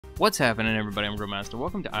What's happening, everybody? I'm Grillmaster.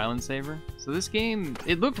 Welcome to Island Saver. So this game,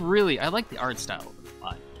 it looked really, I like the art style of it a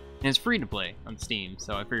lot. And it's free to play on Steam,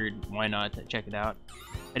 so I figured why not check it out.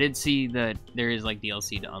 I did see that there is like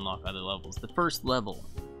DLC to unlock other levels. The first level,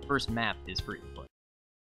 first map is free to play.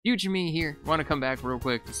 Future me here, want to come back real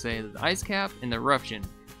quick to say that the Ice Cap and the Eruption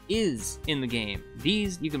is in the game.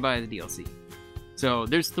 These you can buy as DLC. So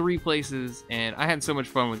there's 3 places, and I had so much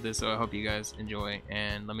fun with this, so I hope you guys enjoy,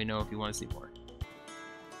 and let me know if you want to see more.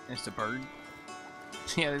 There's a bird.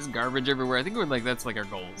 Yeah, there's garbage everywhere. I think that's like our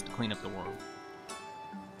goal, is to clean up the world.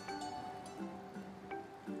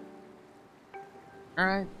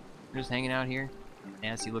 Alright, we're just hanging out here.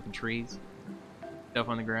 Nasty looking trees. Stuff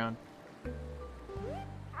on the ground.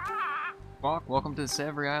 Welcome to the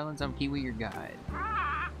Savory Islands. I'm Kiwi, your guide.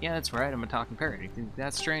 Yeah, that's right, I'm a talking parrot. You think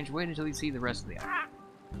that's strange? Wait until you see the rest of the island.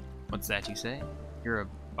 What's that you say? You're a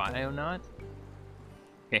bionaut?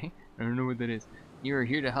 Okay, I don't know what that is. You're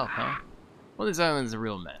here to help, huh? Well, this island is a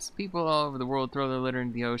real mess. People all over the world throw their litter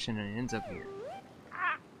into the ocean and it ends up here.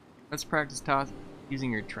 Let's practice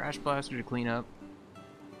using your trash blaster to clean up.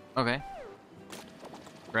 Okay.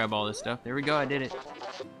 Grab all this stuff. There we go, I did it.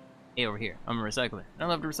 Hey, over here. I'm a recycler. I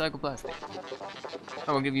love to recycle plastic.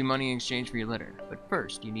 I will give you money in exchange for your litter. But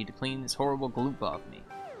first, you need to clean this horrible gloop off me.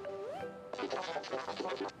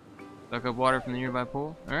 Suck up water from the nearby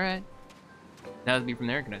pool? Alright. It has to be from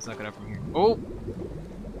there. Can I suck it up from here? Oh!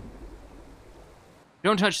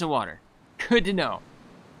 Don't touch the water. Good to know.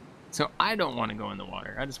 So I don't want to go in the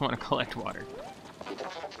water. I just want to collect water.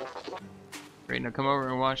 Great, now come over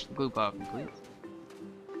and wash the gloop off me, please.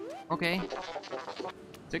 Okay.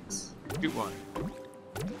 6. Shoot water.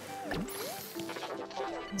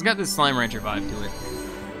 It's got this Slime Rancher vibe to it.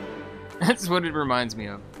 That's what it reminds me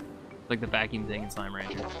of. Like the vacuum thing in Slime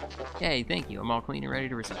Rancher. Yay, thank you. I'm all clean and ready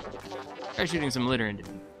to recycle. Try shooting some litter into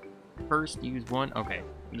me. First, use one. Okay,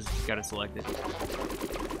 just gotta select it.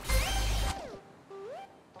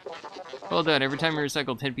 Well done. Every time you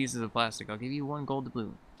recycle 10 pieces of plastic, I'll give you 1 gold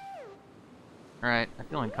doubloon. Alright, I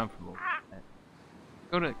feel uncomfortable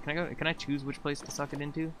with that. Can I choose which place to suck it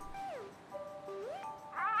into?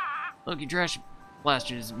 Look, your trash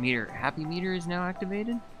blaster's happy meter is now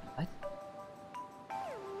activated? What?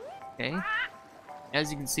 Okay.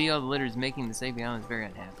 As you can see, all the litter is making the Savory Islands very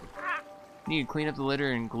unhappy. You need to clean up the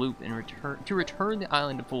litter and gloop and return the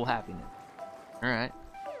island to full happiness. Alright.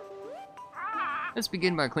 Let's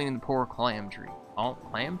begin by cleaning the poor clam tree. Oh,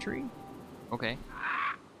 clam tree? Okay.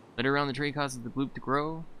 Litter around the tree causes the gloop to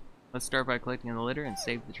grow. Let's start by collecting the litter and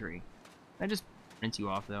save the tree. Can I just rinse you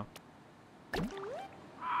off, though?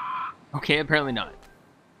 Okay, apparently not.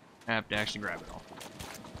 I have to actually grab it all.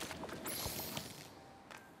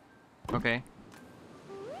 Okay.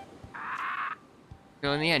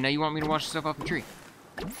 So in the end, now you want me to wash the stuff off the tree.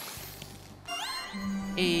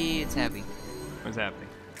 Hey, it's happy. What's happening?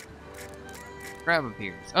 Crab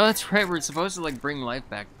appears. Oh, that's right, we're supposed to like bring life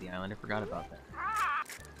back to the island. I forgot about that.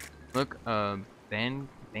 Look,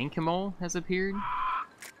 Bankimole has appeared.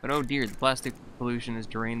 But oh dear, the plastic pollution has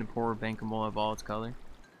drained the poor Bankimole of all its color.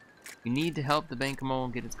 You need to help the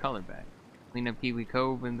Bankimole get its color back. Clean up Kiwi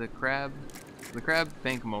Cove and the crab. The crab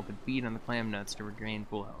Bankimole could feed on the clam nuts to regain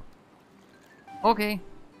full health. Okay.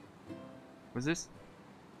 What's this?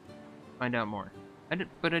 Find out more.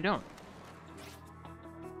 But I don't.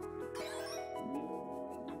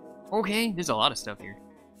 Okay, there's a lot of stuff here.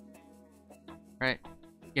 Alright.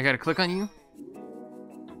 I gotta click on you.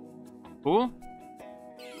 Cool.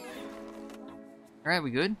 Alright, we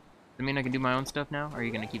good? Does that mean I can do my own stuff now? Or are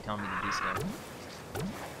you gonna keep telling me to do stuff?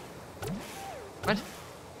 What?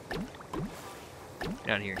 Get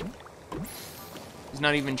out of here. There's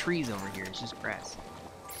not even trees over here, it's just grass.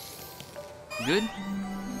 You good?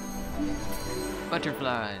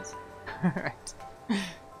 Butterflies. Alright.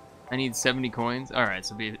 I need 70 coins. Alright,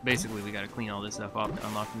 so basically we gotta clean all this stuff off to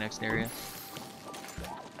unlock the next area.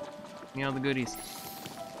 Give me all the goodies.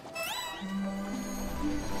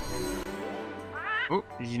 Oh,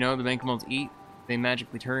 did you know the Bankimoles eat? They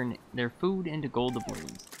magically turn their food into gold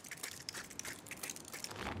doubloons.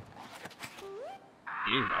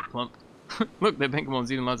 Ew, got plump. Look, that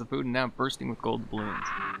Bankimole's eating lots of food and now bursting with gold doubloons.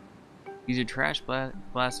 Use your trash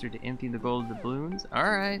blaster to empty the gold doubloons.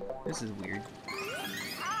 Alright, this is weird.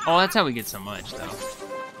 Oh, that's how we get so much, though.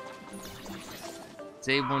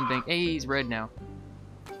 Save 1 bank. Hey, he's red now.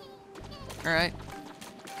 Alright.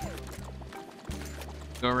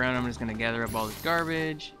 Go around, I'm just gonna gather up all this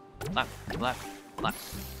garbage. Flap, flap, flap.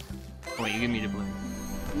 Oh, wait, you give me the blue.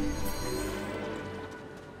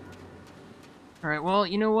 Alright, well,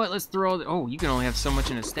 you know what? Let's throw all the... Oh, you can only have so much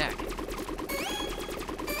in a stack.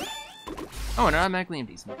 Oh, and it automatically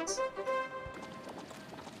empties. Nice.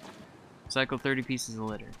 Recycle 30 pieces of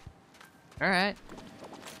litter. Alright.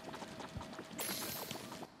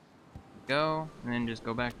 Go, and then just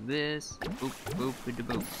go back to this. Boop, boop, boop,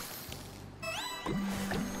 boop.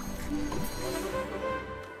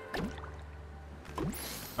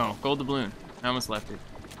 Oh, gold doubloon. I almost left it.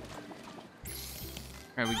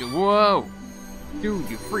 Alright, we go. Whoa! Dude,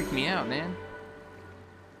 you freaked me out, man.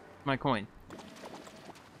 My coin.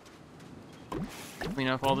 Clean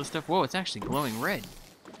off all this stuff. Whoa, it's actually glowing red.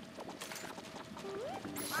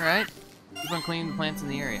 Alright. Keep on cleaning the plants in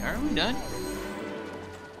the area. Are we done?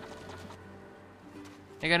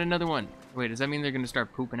 I got another one. Wait, does that mean they're gonna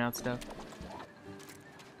start pooping out stuff?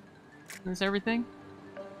 Is this everything?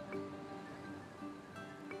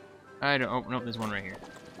 I don't. Oh, nope, there's one right here.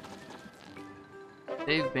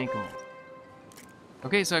 Save Bankamol.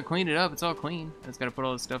 Okay, so I cleaned it up. It's all clean. I just gotta put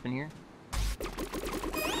all this stuff in here.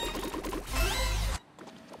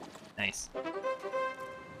 Nice.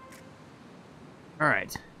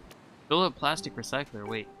 Alright. Fill up plastic recycler.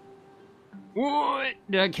 Wait. What?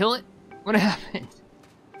 Did I kill it? What happened?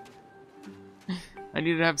 I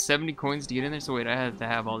needed to have 70 coins to get in there, so wait, I had to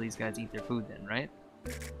have all these guys eat their food then, right?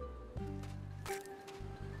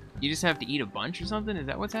 You just have to eat a bunch or something? Is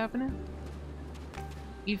that what's happening?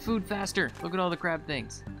 Eat food faster! Look at all the crab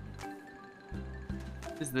things.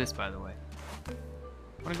 What is this, by the way?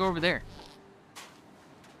 I wanna go over there.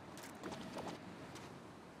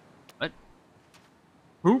 What?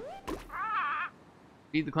 Poop?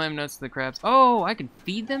 Feed the clam nuts to the crabs. Oh, I can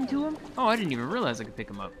feed them to them? Oh, I didn't even realize I could pick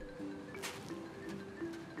them up.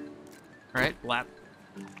 Alright, lap.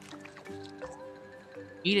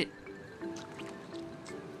 Eat it.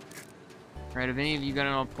 Alright, have any of you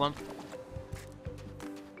gotten all plump?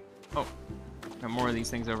 Oh, got more of these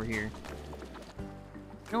things over here.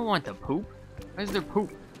 I don't want the poop. Why is there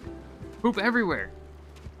poop? Poop everywhere.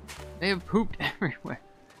 They have pooped everywhere.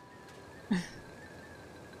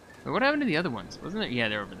 Wait, what happened to the other ones? Wasn't it? Yeah,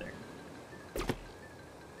 they're over there.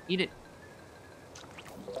 Eat it.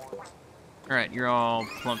 Alright, you're all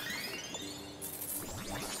plump.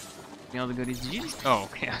 All the goodies. Did you just... Oh,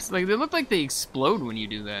 okay. I was like, they look like they explode when you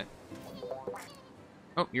do that.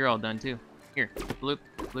 Oh, you're all done too. Here. Bloop,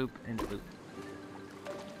 bloop, and bloop.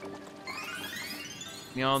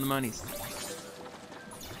 Give me all the monies.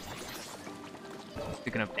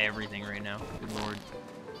 Picking up everything right now. Good lord.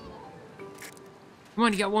 Come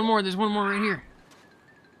on, you got one more. There's one more right here.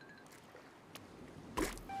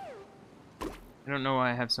 I don't know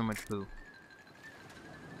why I have so much poo.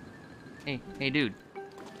 Hey, dude.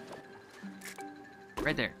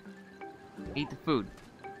 Right there. Eat the food.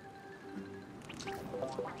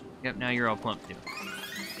 Yep, now you're all plump too.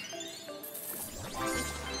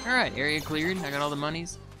 Alright, area cleared. I got all the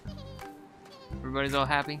monies. Everybody's all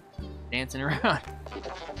happy. Dancing around.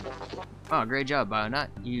 Oh, great job, Bionut.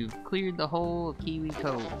 You've cleared the whole of Kiwi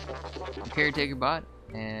Cove. The caretaker bot,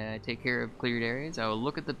 and I take care of cleared areas. I will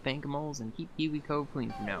look at the Bankamoles and keep Kiwi Cove clean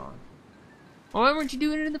from now on. Well, why weren't you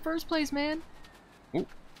doing it in the first place, man? Ooh.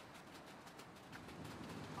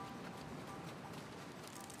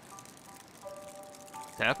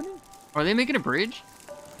 What's happening? Are they making a bridge?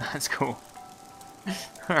 That's cool.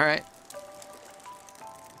 Alright.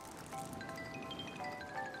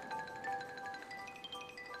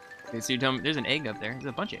 Okay, so you're telling me there's an egg up there. There's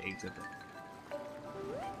a bunch of eggs up there.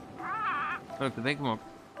 Look, the Bankamole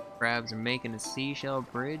crabs are making a seashell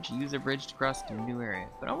bridge. Use a bridge to cross to a new area.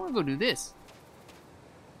 But I want to go do this.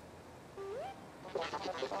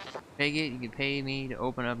 Take it, you can pay me to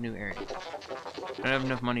open up new area. I don't have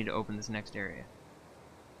enough money to open this next area.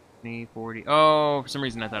 20, 40. Oh, for some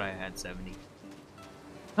reason I thought I had 70.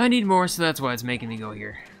 I need more, so that's why it's making me go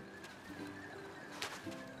here.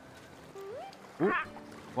 Ooh.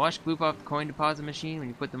 Wash gloop off the coin deposit machine when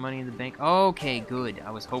you put the money in the bank. Okay, good.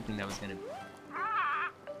 I was hoping that was gonna be.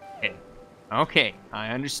 Okay. Okay, I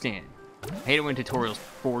understand. I hate it when tutorials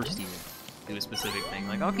force you to do a specific thing.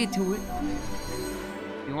 Like, I'll get to it.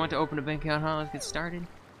 You want to open a bank account, huh? Let's get started.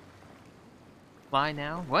 Fly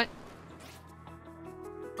now? What?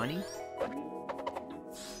 Money?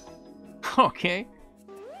 Okay.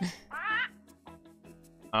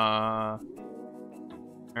 Alright.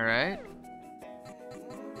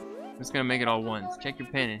 I'm just gonna make it all once. Check your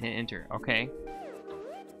pen and hit enter. Okay.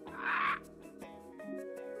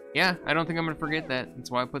 Yeah, I don't think I'm gonna forget that. That's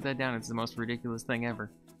why I put that down. It's the most ridiculous thing ever.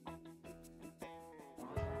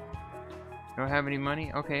 Don't have any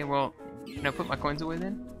money? Okay, well, can I put my coins away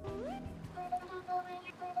then?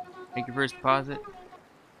 Make your first deposit.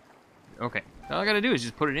 Okay. All I gotta do is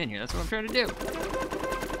just put it in here. That's what I'm trying to do.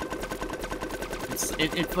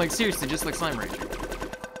 It's like, seriously, just like Slime Rancher.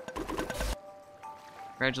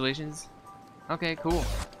 Congratulations. Okay, cool.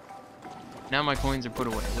 Now my coins are put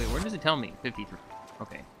away. Wait, where does it tell me? 53.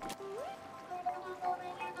 Okay.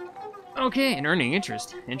 Okay, and earning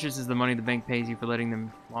interest. Interest is the money the bank pays you for letting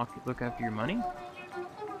them look after your money.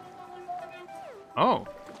 Oh,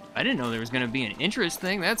 I didn't know there was gonna be an interest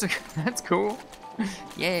thing. That's cool.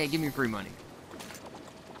 Yeah, give me free money.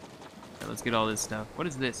 Right, let's get all this stuff. What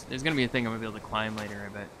is this? There's gonna be a thing I'm gonna be able to climb later,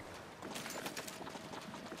 I bet.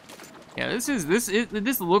 Yeah,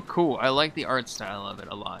 this look cool. I like the art style of it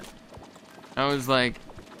a lot. I was like,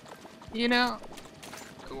 you know,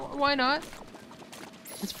 why not?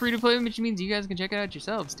 It's free to play, which means you guys can check it out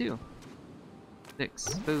yourselves too.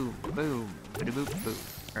 6, boom, boom, boom, boom.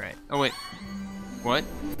 All right. Oh wait, what?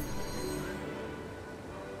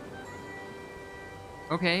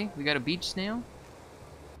 Okay, we got a beach snail.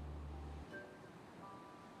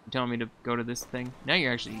 You're telling me to go to this thing? Now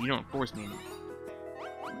you don't force me.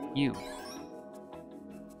 You.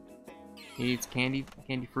 He eats candy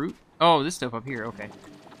fruit. Oh, this stuff up here. Okay.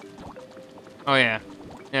 Oh yeah.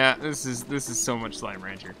 Yeah, this is so much Slime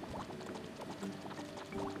Rancher.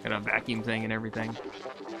 Got a vacuum thing and everything.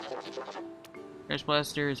 Trash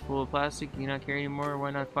blaster is full of plastic. You not carry anymore? Why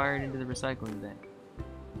not fire it into the recycling bin?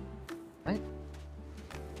 What? Is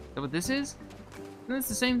that what this is? Isn't this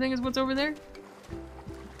the same thing as what's over there?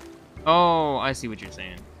 Oh, I see what you're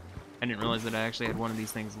saying. I didn't realize that I actually had one of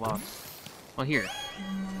these things locked. Well, here.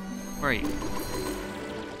 Where are you?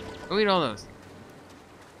 Go eat all those.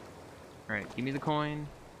 Alright, give me the coin.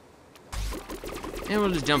 And we'll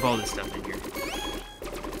just dump all this stuff in here.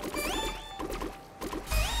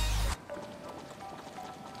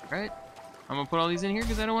 Alright. I'm gonna put all these in here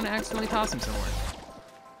because I don't want to accidentally toss them somewhere.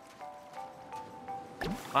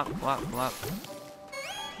 Plop, plop, plop.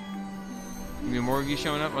 Maybe more of you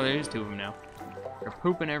showing up? Oh, there's 2 of them now. They're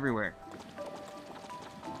pooping everywhere.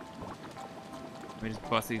 Let me just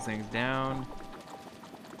bust these things down.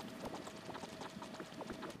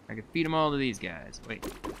 I could feed them all to these guys. Wait.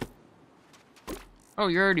 Oh,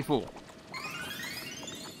 you're already full.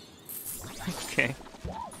 Okay.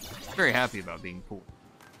 Very happy about being full.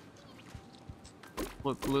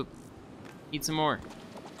 Look, look. Eat some more.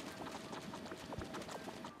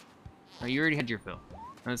 Oh, you already had your fill.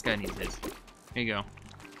 Oh, this guy needs his. There you go.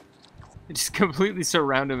 Just completely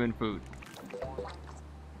surround him in food.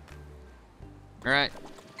 Alright.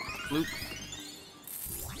 Bloop.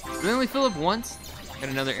 Did they only fill up once? Got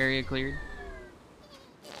another area cleared.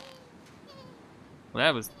 Well,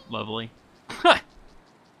 that was lovely.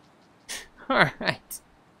 Alright.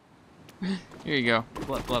 Here you go.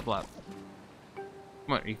 Blop, blop, blop.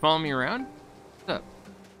 What, are you following me around? What's up?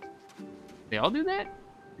 They all do that?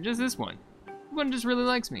 Or just this one? This one just really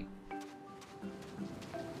likes me.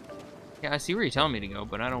 Yeah, I see where you're telling me to go,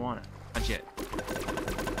 but I don't want to. Not yet.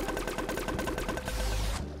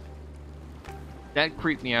 That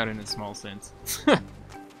creeped me out in a small sense.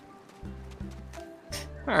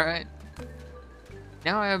 Alright.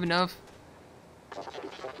 Now I have enough.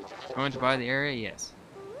 Going to buy the area? Yes.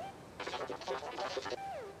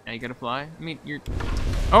 Now you gotta fly? I mean, you're...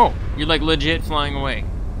 Oh! You're like legit flying away.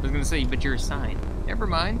 I was gonna say, but you're assigned. Never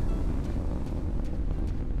mind.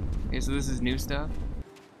 Okay, so this is new stuff.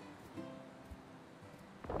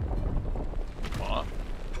 What?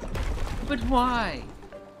 But why?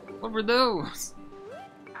 What were those?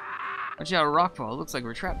 Watch out, a rockfall. Looks like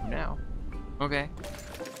we're trapped now. Okay.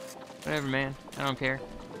 Whatever, man. I don't care.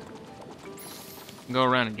 Go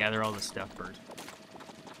around and gather all this stuff first.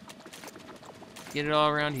 Get it all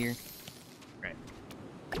around here. Right.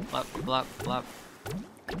 Blop, blop, blop.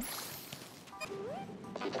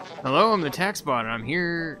 Hello, I'm the tax bot, and I'm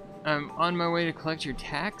here. I'm on my way to collect your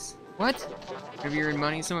tax? What? If you earn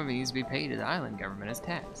money, some of it needs to be paid to the island government as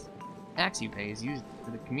tax. Tax you pay is used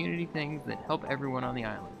for the community things that help everyone on the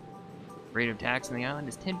island. The rate of tax on the island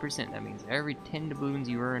is 10%. That means every 10 doubloons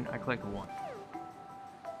you earn, I collect 1.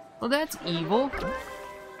 Well, that's evil.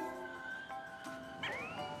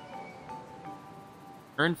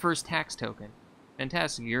 Earn first tax token.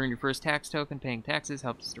 Fantastic. You earn your first tax token. Paying taxes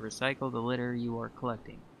helps to recycle the litter you are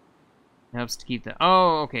collecting. It helps to keep the...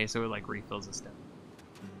 Oh, okay, so it like refills the stuff.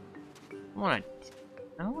 I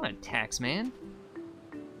don't want a tax man.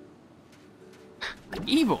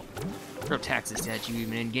 Evil! Throw taxes at you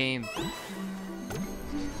even in game.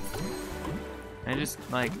 I just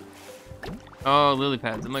like... Oh, lily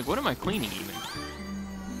pads. I'm like, what am I cleaning even?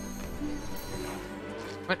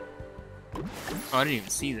 What? Oh, I didn't even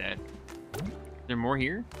see that. Is there more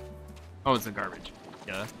here? Oh, it's the garbage.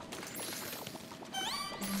 Duh.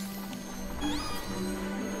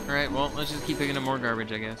 Alright, well, let's just keep picking up more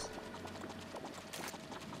garbage, I guess.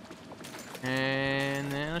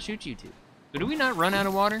 And then I'll shoot you two. So do we not run out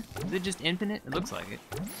of water? Is it just infinite? It looks like it.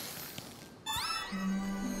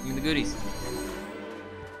 Give me the goodies.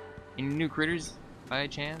 Any new critters by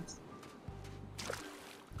chance?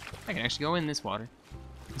 I can actually go in this water.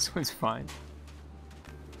 This one's fine.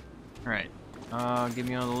 Alright. Give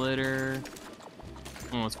me all the litter.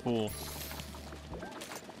 Oh, it's full.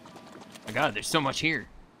 My god, there's so much here.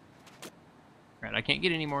 Alright, I can't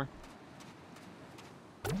get any more.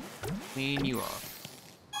 Clean you off.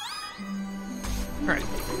 Alright.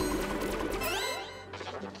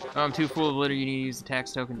 Oh, I'm too full of litter. You need to use the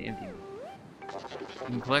tax token to empty it. You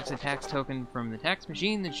can collect the tax token from the tax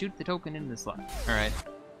machine, then shoot the token into the slot. Alright.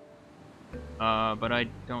 But I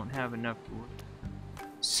don't have enough wood.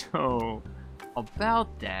 So,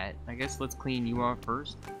 about that, I guess let's clean you off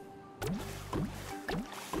first.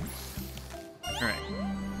 Alright.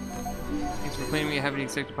 Thanks for cleaning me. I have any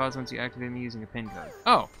accept deposits once you activate me using a PIN code.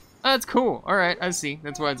 Oh! That's cool! Alright, I see.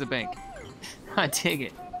 That's why it's a bank. I dig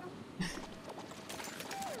it.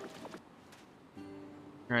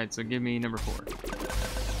 Alright, so give me number 4.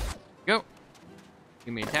 Go!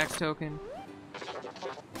 Give me a tax token.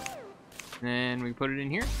 Then we put it in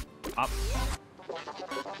here. Pop.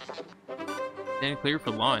 Then clear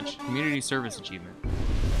for launch. Community service achievement.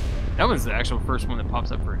 That was the actual first one that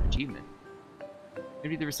pops up for an achievement.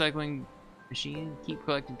 Empty the recycling machine. Keep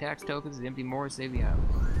collecting tax tokens. Empty more. Save the island.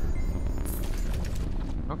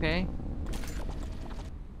 Okay.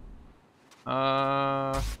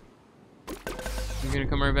 You gonna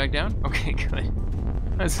come right back down? Okay, good.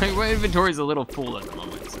 I was like, my inventory's a little full at the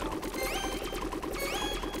moment, so.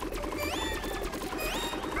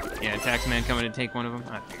 Yeah, taxman coming to take one of them.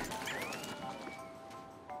 I figured.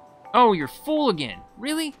 Oh, you're full again.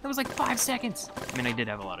 Really? That was like 5 seconds. I mean, I did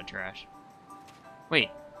have a lot of trash. Wait,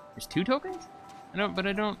 there's 2 tokens? I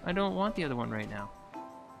don't want the other one right now.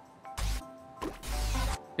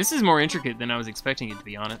 This is more intricate than I was expecting it to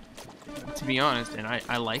be on it. To be honest, and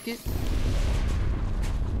I like it.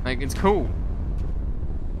 Like, it's cool.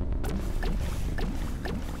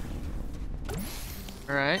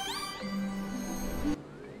 Alright.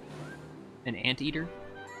 An anteater?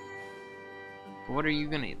 What are you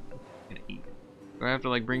gonna eat? Do I have to,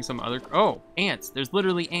 like, bring some other... Oh! Ants! There's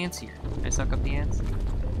literally ants here. Can I suck up the ants?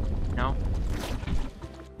 No?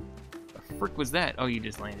 The frick was that? Oh, you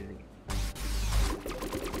just landed again.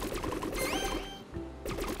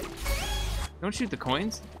 Don't shoot the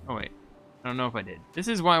coins? Oh, wait. I don't know if I did. This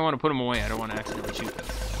is why I want to put them away. I don't want to accidentally shoot them.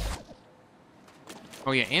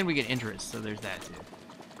 Oh, yeah, and we get interest, so there's that, too.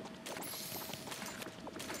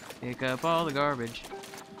 Pick up all the garbage.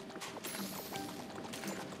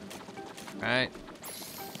 Alright.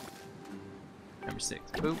 Number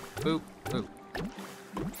 6. Boop, boop, boop.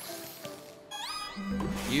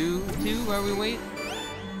 You two, while we wait.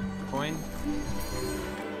 Coin.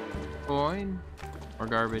 Coin. Or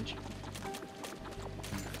garbage.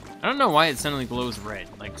 I don't know why it suddenly glows red.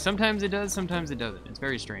 Like, sometimes it does, sometimes it doesn't. It's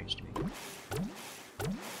very strange to me.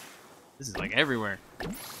 This is like everywhere.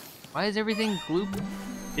 Why is everything glooped?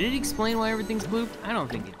 Did it explain why everything's glooped? I don't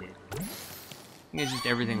think it did. I think it's just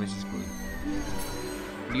everything was just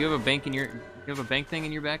glooped. Do you have a bank in your... You have a bank thing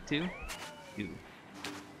in your back too? You.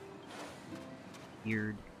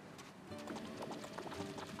 Weird.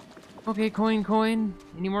 Okay, coin, coin.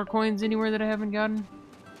 Any more coins anywhere that I haven't gotten?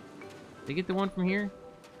 Did I get the one from here?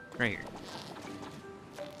 Right here.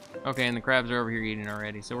 Okay, and the crabs are over here eating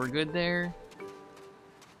already, so we're good there.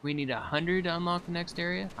 We need 100 to unlock the next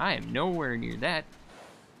area. I am nowhere near that.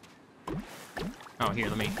 Oh, here,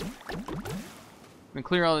 let me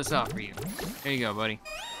clear all this off for you. There you go, buddy.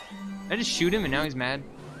 Did I just shoot him and now he's mad?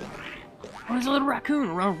 Oh, there's a little raccoon,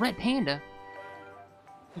 a red panda.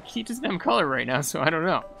 He doesn't have color right now, so I don't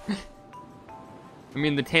know. I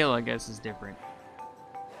mean, the tail, I guess, is different.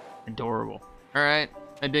 Adorable. Alright,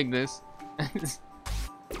 I dig this.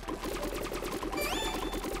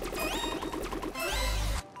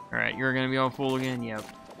 Alright, you're gonna be all full again? Yep.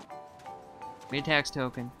 Give me a tax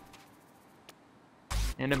token.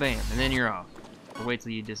 And a bam, and then you're off. I'll wait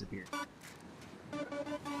till you disappear.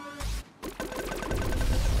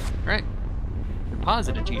 Alright.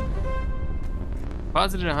 Deposit achievement.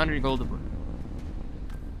 Deposited 100 gold to put.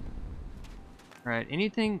 Alright,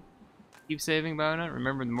 anything keep saving about it?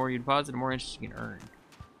 Remember, the more you deposit, the more interest you can earn.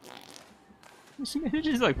 It's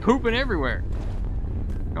just like pooping everywhere.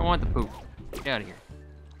 I don't want the poop. Get out of here.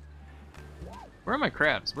 Where are my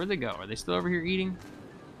crabs? Where'd they go? Are they still over here eating?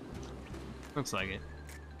 Looks like it.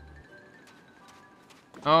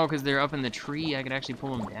 Oh, because they're up in the tree. I can actually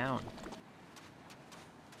pull them down.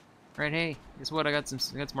 Right, hey, guess what? I got some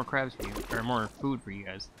more crabs for you, or more food for you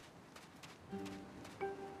guys.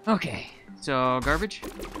 Okay, so garbage.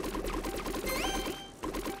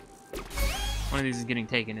 One of these is getting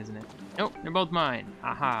taken, isn't it? Nope, they're both mine.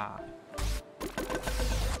 Aha.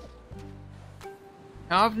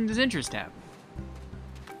 How often does interest happen?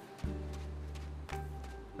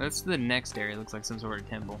 That's the next area. It looks like some sort of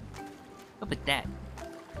temple. Look at that.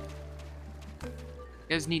 You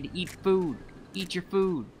guys need to eat food. Eat your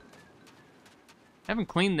food. I haven't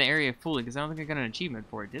cleaned the area fully because I don't think I got an achievement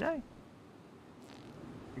for it, did I?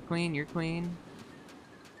 You're clean, you're clean.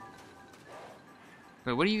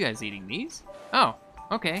 Wait, what are you guys eating? These? Oh,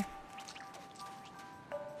 okay.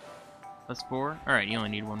 Plus 4. Alright, you only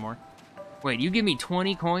need one more. Wait, you give me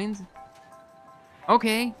 20 coins?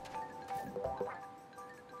 Okay.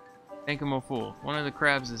 Make them all full. One of the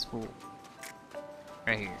crabs is full.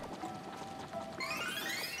 Right here.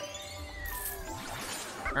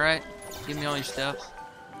 Alright, give me all your stuff.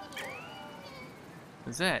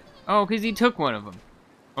 What's that? Oh, because he took one of them.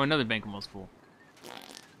 Oh, another bank almost full.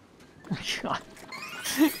 God.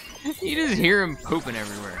 You just hear him pooping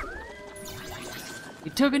everywhere. He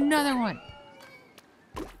took another one.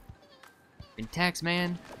 In tax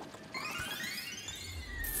man.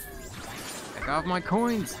 Back off my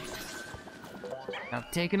coins.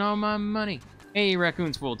 I've taken all my money. Hey,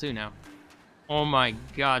 raccoon's full too now. Oh my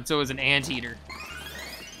god, so is an anteater.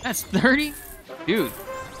 That's 30? Dude.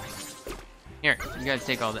 Here, you guys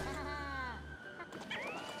take all that.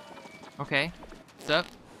 Okay. What's up?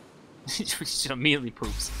 Just immediately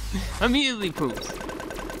poops. Immediately poops.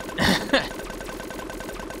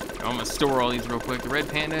 I'm gonna store all these real quick. The red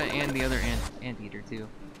panda and the other anteater too.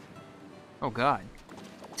 Oh god.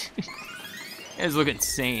 You guys look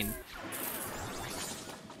insane.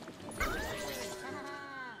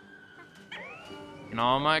 And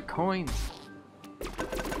all my coins.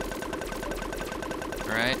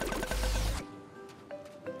 Alright.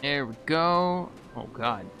 There we go. Oh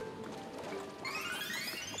god.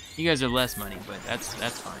 You guys are less money, but that's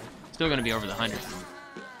fine. Still gonna be over the 100.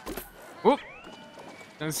 Whoop!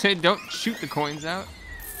 Don't say don't shoot the coins out.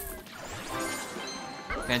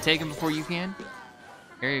 Can I take them before you can?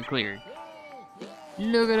 Area cleared.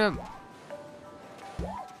 Look at him. Can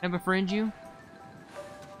I befriend you?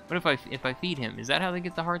 What if I feed him? Is that how they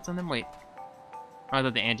get the hearts on them? Wait. Oh, I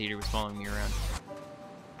thought the anteater was following me around.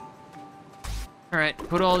 Alright,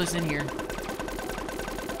 put all this in here.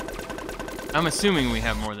 I'm assuming we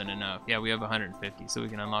have more than enough. Yeah, we have 150, so we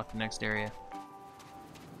can unlock the next area.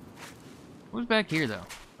 What's back here, though?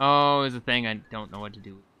 Oh, there's a thing I don't know what to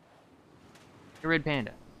do with. A red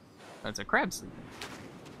panda. That's a crab sleeping.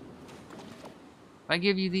 If I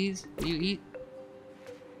give you these, will you eat?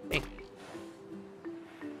 Hey.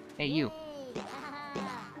 Hey, you.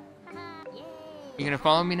 You gonna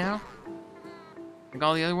follow me now? Like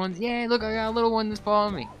all the other ones? Yay, look, I got a little one that's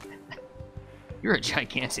following me. You're a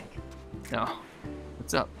gigantic. No.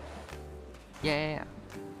 What's up? Yeah.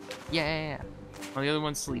 Yeah. All the other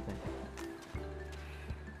one's sleeping.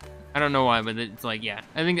 I don't know why, but it's like, yeah.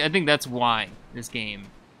 I think that's why this game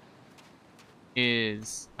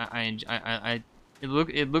is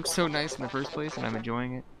it looks so nice in the first place and I'm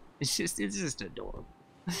enjoying it. It's just adorable.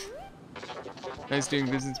 Nice doing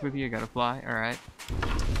business with you. I gotta fly. Alright.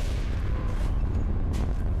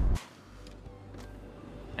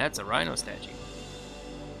 That's a rhino statue.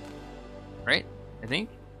 Right? I think?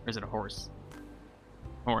 Or is it a horse?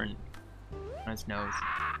 Horn. On its nose.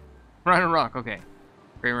 Rhino rock, okay.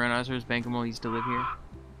 Great rhinoceros, Bankable used to live here.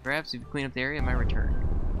 Perhaps if you clean up the area, I might return.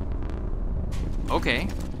 Okay.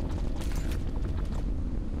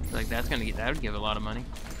 Like that would give a lot of money.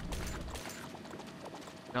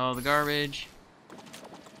 All the garbage.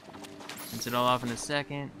 Rinse it all off in a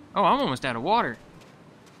second. Oh, I'm almost out of water.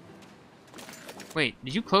 Wait,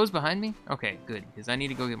 did you close behind me? Okay, good, because I need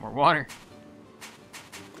to go get more water.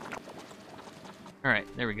 Alright,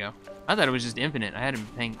 there we go. I thought it was just infinite. I hadn't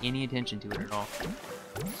been paying any attention to it at all.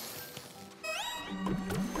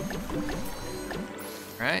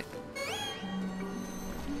 Alright.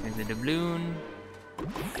 There's a doubloon.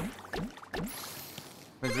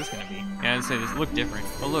 What is this gonna be? Yeah, I'd say this look different.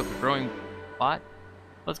 Oh look, a growing plot.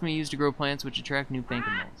 Lets me use to grow plants which attract new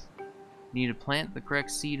Bankimals. You need to plant the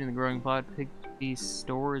correct seed in the growing plot. Piggy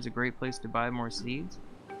Store is a great place to buy more seeds.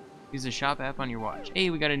 Use the shop app on your watch.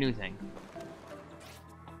 Hey, we got a new thing.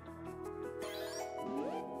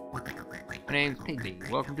 My name's Piggy.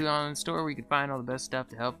 Welcome to the online store where you can find all the best stuff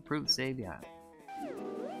to help improve the save behind.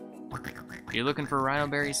 If you're looking for rhino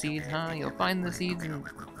berry seeds, huh? You'll find the seeds in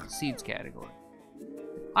the seeds category.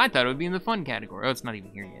 I thought it would be in the fun category. Oh, it's not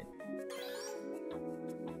even here yet.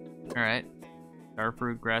 Alright.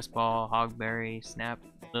 Starfruit, grass ball, hogberry, snap,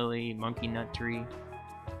 lily, monkey nut tree.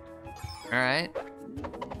 Alright.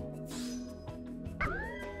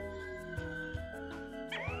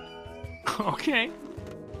 Okay.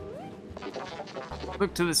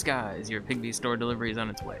 Look to the skies. Your Pigby store delivery is on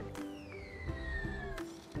its way.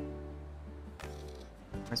 Am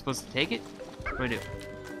I supposed to take it? What do I do?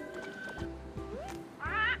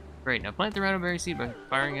 Great, now plant the rhinoberry seed by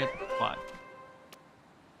firing it at the plot.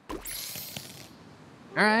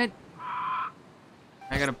 Alright.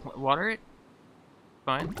 I gotta water it?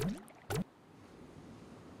 Fine.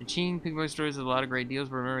 The Ching Pigboy stores have a lot of great deals,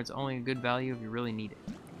 but remember it's only a good value if you really need it.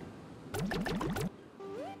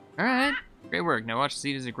 Alright. Great work. Now watch the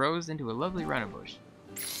seed as it grows into a lovely rhino bush.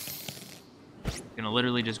 It's gonna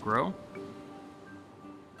literally just grow?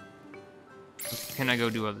 Can I go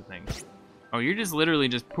do other things? Oh, you're just literally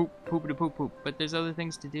just poop, poop, but there's other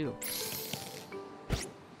things to do.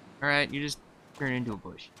 Alright, you just turn it into a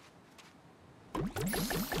bush.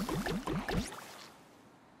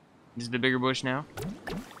 This is the bigger bush now?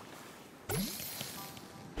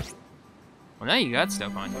 Well, now you got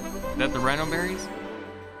stuff on you. Is that the rhino berries?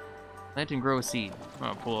 Plant and grow a seed.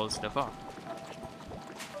 I'll pull all this stuff off.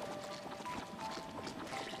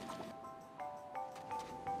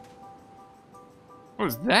 What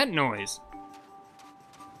was that noise?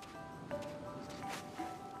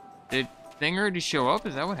 Did thing already show up?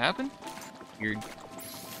 Is that what happened? Weird.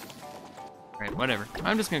 Alright, whatever.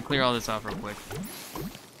 I'm just gonna clear all this off real quick.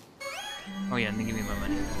 Oh yeah, and then give me my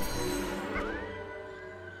money.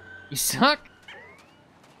 You suck!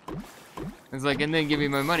 It's like, and then give me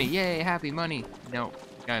my money. Yay, happy money. No,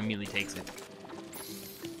 the guy immediately takes it.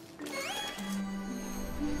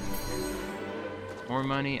 More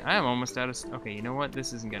money. I am almost out of... Okay, you know what?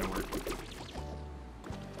 This isn't gonna work.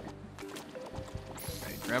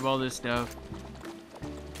 Alright, grab all this stuff.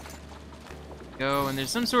 Go, and there's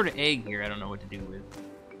some sort of egg here I don't know what to do with.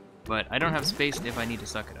 But I don't have space if I need to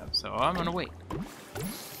suck it up, so I'm gonna wait.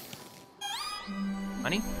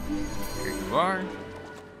 Money? Here you are.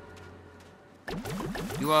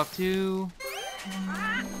 You off too.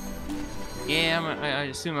 Yeah, I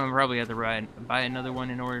assume I'm probably at the right. Buy another one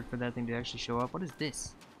in order for that thing to actually show up. What is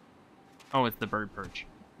this? Oh, it's the bird perch.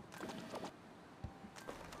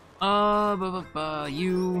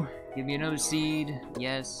 You give me another seed.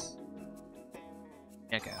 Yes.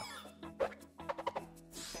 Check out.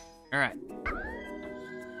 All right.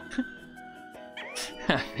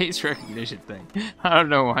 Face recognition thing. I don't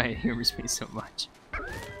know why it humors me so much. All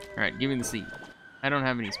right, give me the seed. I don't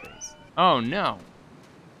have any space. Oh no.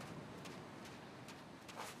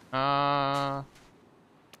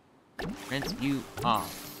 Rinse you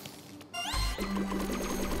off.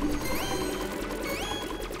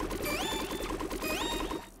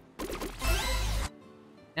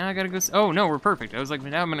 Now I gotta go. Oh no, we're perfect. I was like,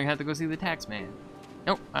 now I'm gonna have to go see the tax man.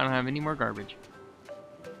 Nope, I don't have any more garbage.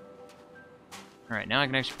 All right, now I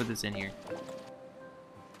can actually put this in here.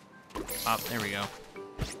 Pop. There we go.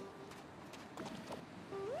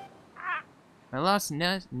 I lost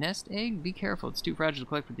nest egg? Be careful, it's too fragile to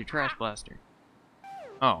collect with your trash blaster.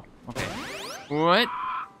 Oh, okay. What?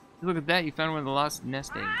 Look at that, you found one of the lost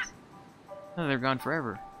nest eggs. Oh, they're gone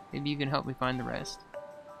forever. Maybe you can help me find the rest.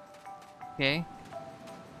 Okay.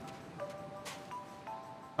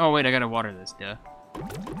 Oh wait, I gotta water this, duh.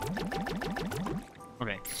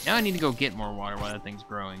 Okay, now I need to go get more water while that thing's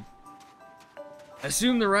growing. I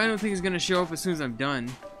assume the rhino thing is gonna show up as soon as I'm done.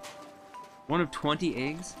 One of 20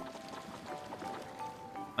 eggs?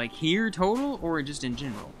 Like here total, or just in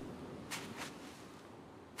general?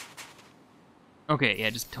 Okay, yeah,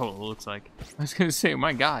 just total, it looks like. I was gonna say,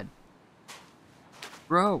 my god.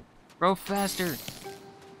 Grow! Grow faster!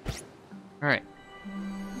 Alright.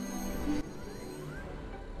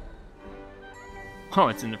 Oh,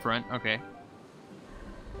 it's in the front, okay.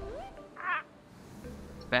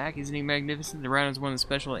 It's back, isn't he magnificent? The rhino's one of the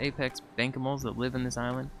special apex bankimals that live in this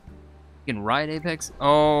island. He can ride apex?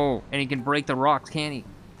 Oh, and he can break the rocks, can't he?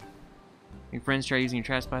 Your friends try using your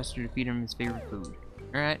trash blaster to feed him his favorite food.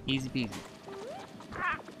 Alright, easy peasy.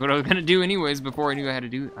 What I was gonna do anyways before I knew I had to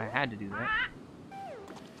do that.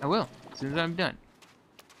 I will, as soon as I'm done.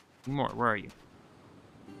 One more, where are you?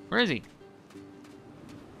 Where is he?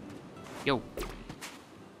 Yo.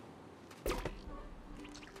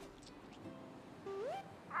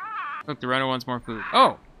 Look, the rhino wants more food.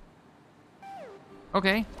 Oh!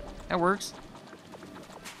 Okay, that works.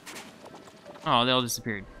 Oh, they all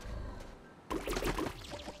disappeared.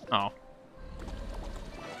 Oh.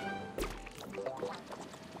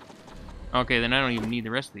 Okay, then I don't even need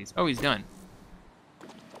the rest of these. Oh, he's done.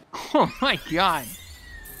 Oh my god!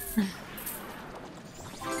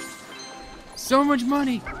 So much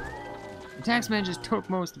money! The taxman just took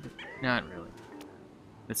most of it. Not really.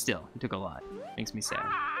 But still, he took a lot. Makes me sad.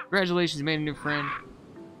 Congratulations, you made a new friend.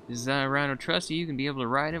 This is Rhino Trusty. You can be able to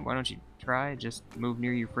ride it. Why don't you try, just move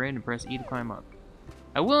near your friend and press E to climb up.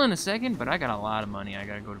 I will in a second, but I got a lot of money. I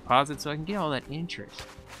gotta go deposit so I can get all that interest.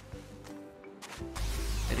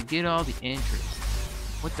 Gotta get all the interest.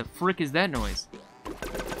 What the frick is that noise?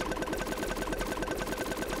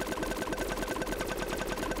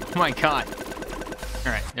 Oh my god.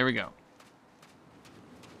 Alright, there we go.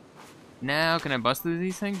 Now, can I bust through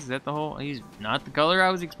these things? Is that the whole... He's not the color I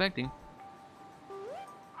was expecting.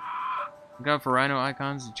 Look out for rhino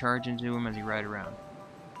icons to charge into him as you ride around.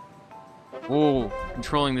 Whoa,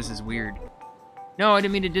 controlling this is weird. No, I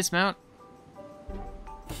didn't mean to dismount.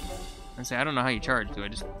 I say, I don't know how you charge. Do I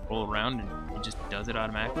just roll around and it just does it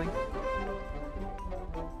automatically?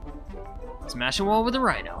 Smash a wall with a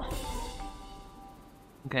rhino.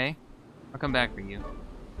 Okay, I'll come back for you.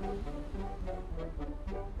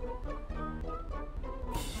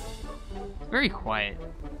 It's very quiet,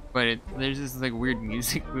 but there's this like weird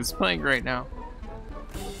music that's playing right now.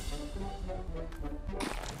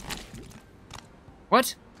 What?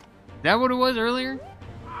 Is that what it was earlier?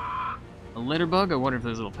 A litterbug? I wonder if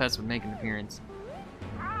those little pests would make an appearance.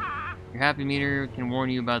 Your happy meter can warn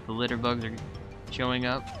you about the litterbugs are showing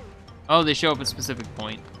up. Oh, they show up at a specific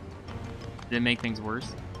point. Did it make things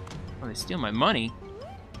worse? Oh, they steal my money?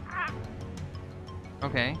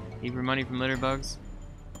 Okay, keep your money from litterbugs.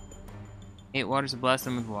 8 waters to blast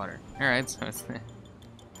them with water. Alright, so it's that.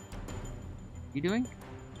 You doing?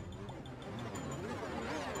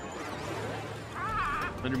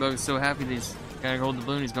 Litterbug is so happy they just gotta hold the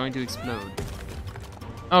balloon, he's going to explode.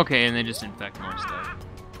 Okay, and they just infect more stuff.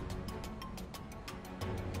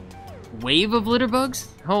 Wave of litterbugs?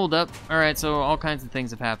 Hold up. Alright, so all kinds of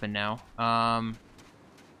things have happened now. I'll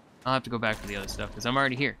have to go back to the other stuff, because I'm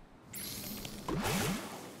already here.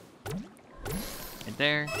 Right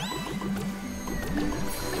there.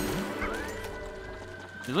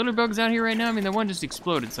 The litterbugs out here right now? I mean, the one just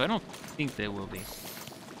exploded, so I don't think they will be.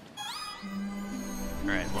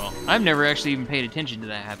 Alright, well, I've never actually even paid attention to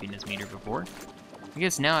that happiness meter before. I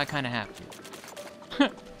guess now I kind of have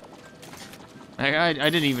to. I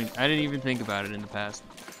didn't even think about it in the past.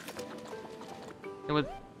 It was...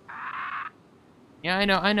 Yeah, I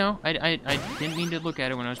know. I didn't mean to look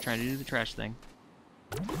at it when I was trying to do the trash thing.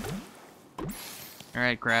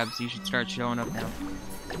 Alright, crabs, you should start showing up now.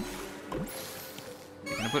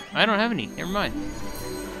 I don't have any. Never mind.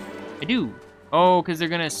 I do. Oh, because they're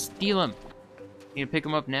gonna steal them. Need to pick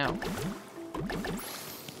them up now.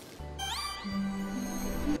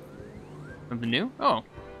 Something new? Oh,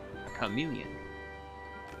 a chameleon.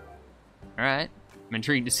 Alright. I'm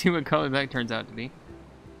intrigued to see what color that turns out to be.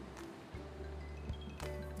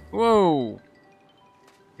 Whoa!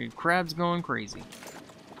 Your crab's going crazy.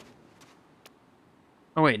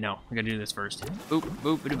 Oh wait, no. I gotta do this first. Boop,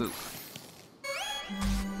 boop, bada boop.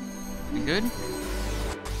 We good?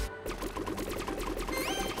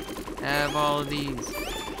 Have all of these.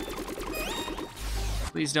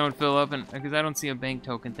 Please don't fill up, and because I don't see a bank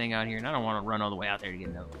token thing out here, and I don't want to run all the way out there to get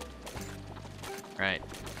another one. Right.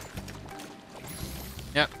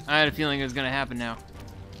 Yep, I had a feeling it was gonna happen now.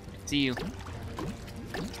 See you.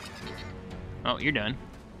 Oh, you're done.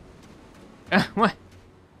 What?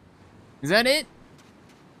 Is that it?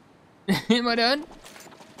 Am I done?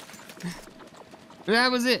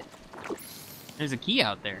 That was it. There's a key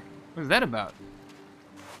out there. What is that about?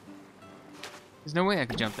 There's no way I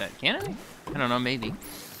could jump that. Can I? I don't know, maybe.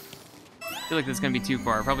 I feel like that's gonna be too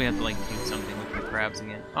far. I'll probably have to like do something with the crabs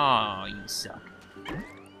again. Oh, you suck.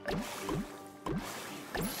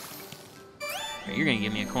 Okay, you're gonna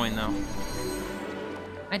give me a coin though.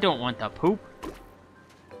 I don't want the poop.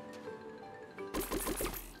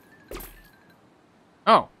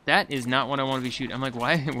 Oh, that is not what I want to be shooting. I'm like,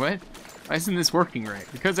 why? What? Why isn't this working right?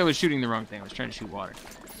 Because I was shooting the wrong thing. I was trying to shoot water.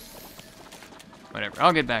 Whatever.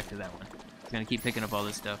 I'll get back to that one. I'm gonna keep picking up all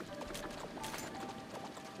this stuff.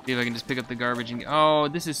 See if I can just pick up the garbage and... Oh,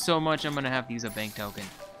 this is so much. I'm gonna have to use a bank token.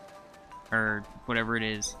 Or whatever it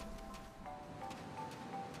is.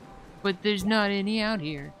 But there's not any out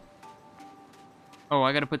here. Oh,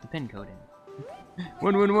 I gotta put the pin code in.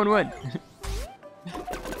 11111.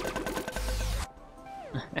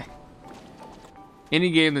 Any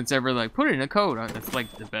game that's ever like, put in a code, that's like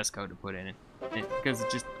the best code to put in it. Because it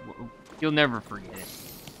just, you'll never forget it.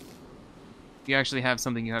 If you actually have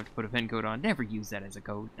something you have to put a pin code on, never use that as a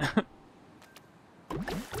code.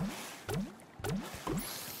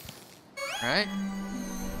 Alright.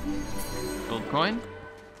 Gold coin.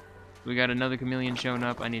 We got another chameleon showing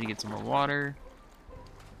up. I need to get some more water.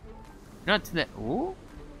 Not to that. Ooh.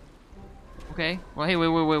 Okay. Well, hey,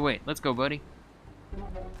 wait. Let's go, buddy.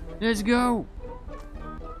 Let's go.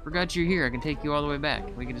 Forgot you're here. I can take you all the way back.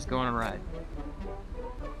 We can just go on a ride.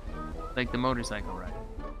 Like the motorcycle ride.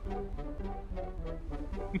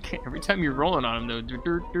 Okay, every time you're rolling on them, though.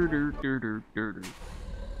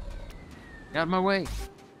 Get out of my way.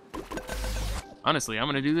 Honestly, I'm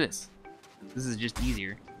gonna do this. This is just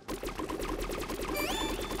easier. Get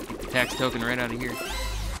the tax token right out of here.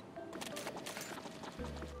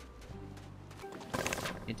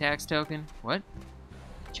 A tax token? What?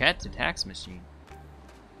 Chat to tax machine.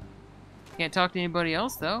 Can't talk to anybody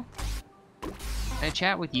else, though. Can I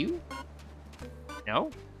chat with you? No?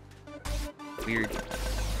 Weird.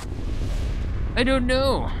 I don't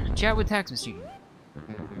know. Chat with tax machine.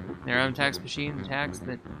 There, I'm tax machine. The tax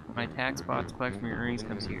that my tax bots collect from your earnings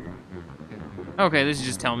comes here. Okay, this is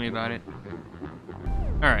just telling me about it.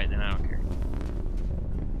 Alright, then I don't care.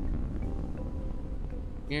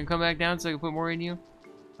 You gonna come back down so I can put more in you?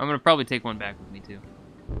 I'm gonna probably take one back with me, too.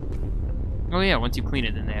 Oh yeah, once you clean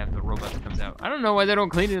it, then they have the robot that comes out. I don't know why they don't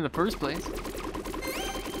clean it in the first place.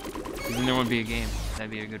 Because then there wouldn't be a game.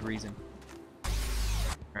 That'd be a good reason.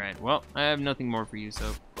 Alright, well, I have nothing more for you,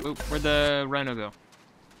 so... Oop, where'd the rhino go?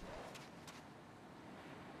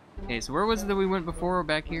 Okay, so where was it that we went before?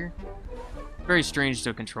 Back here? Very strange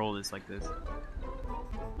to control this like this.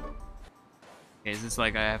 Okay, is this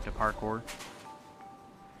like I have to parkour?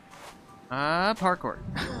 Parkour.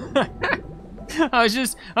 I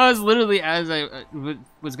was literally, as I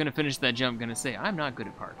was gonna finish that jump, gonna say, I'm not good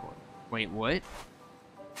at parkour. Wait, what?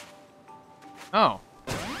 Oh.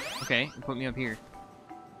 Okay, put me up here.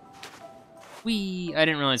 Whee! I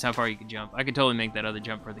didn't realize how far you could jump. I could totally make that other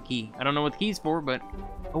jump for the key. I don't know what the key's for, but...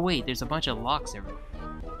 Oh wait, there's a bunch of locks everywhere.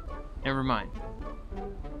 Never mind.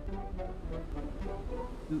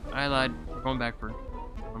 Ooh, I lied. We're going back for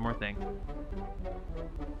one more thing.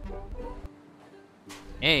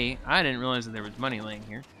 Hey, I didn't realize that there was money laying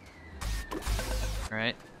here.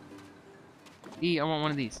 Alright. E, I want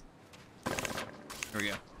one of these. There we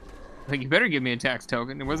go. Like, you better give me a tax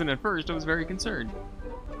token. It wasn't at first. I was very concerned.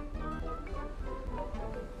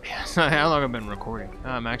 How long I've been recording?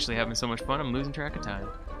 I'm actually having so much fun, I'm losing track of time.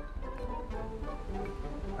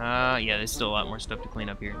 Yeah, there's still a lot more stuff to clean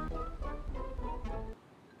up here.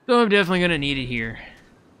 So I'm definitely gonna need it here.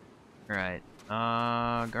 Alright,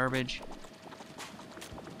 garbage.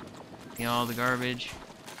 All the garbage.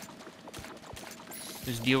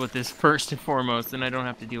 Just deal with this first and foremost, then I don't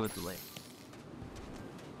have to deal with it later.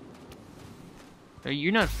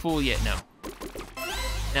 You're not full yet, no.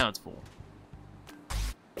 Now it's full.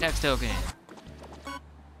 Tax token.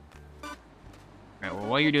 Alright, well,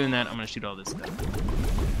 while you're doing that, I'm gonna shoot all this stuff.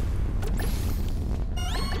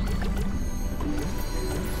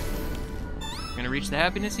 Gonna reach the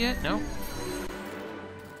happiness yet? No?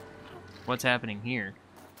 What's happening here?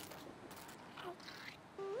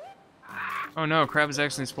 Oh no, Crab has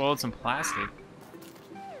actually swallowed some plastic.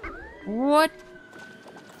 What?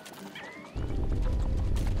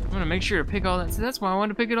 I'm gonna make sure to pick all that. So that's why I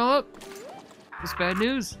wanted to pick it all up. That's bad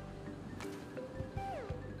news.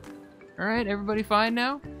 Alright, everybody fine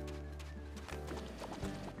now?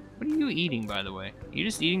 What are you eating, by the way? Are you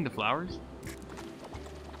just eating the flowers?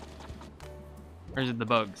 Or is it the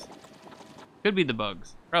bugs? Could be the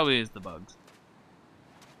bugs. Probably is the bugs.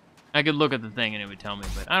 I could look at the thing and it would tell me,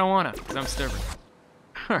 but I don't wanna, because I'm stubborn.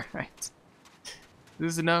 Alright. Is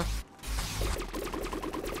this enough?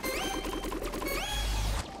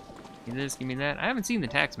 Give me this, give me that. I haven't seen the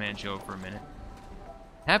Taxman show for a minute.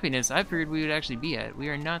 Happiness, I figured we would actually be at. We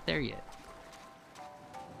are not there yet.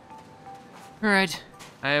 Alright.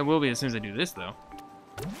 I will be as soon as I do this, though.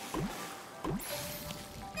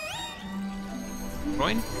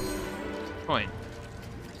 Coin? Coin.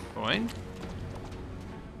 Coin?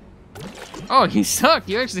 Oh, you suck!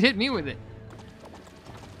 You actually hit me with it.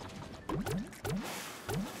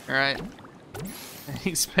 Alright. I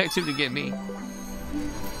expect him to get me.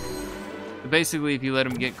 But basically, if you let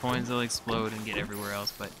him get coins, they'll explode and get everywhere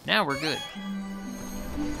else. But now we're good.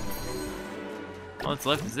 All that's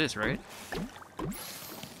left is this, right?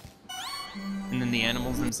 And then the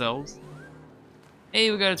animals themselves. Hey,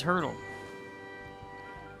 we got a turtle.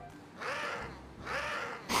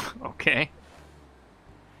 Okay.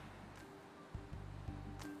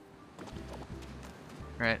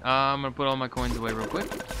 Alright, I'm gonna put all my coins away real quick.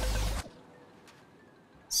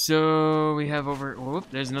 So, we have over... Whoop,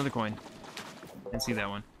 there's another coin. Didn't see that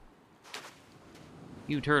one.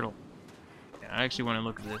 You turtle. Yeah, I actually want to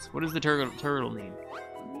look at this. What does the turtle need?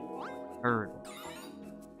 Turtle.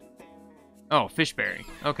 Oh, fishberry.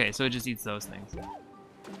 Okay, so it just eats those things.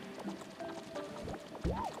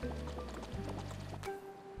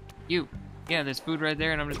 You. Yeah, there's food right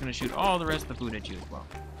there, and I'm just gonna shoot all the rest of the food at you as well.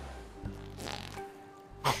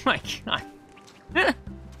 Oh my god.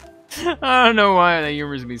 I don't know why that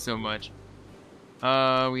humors me so much.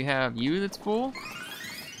 We have you that's full.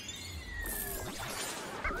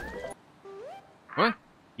 What?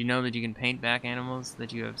 You know that you can paint back animals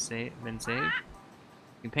that you have been saved?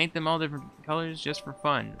 You can paint them all different colors just for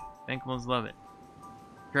fun. Thankfuls love it.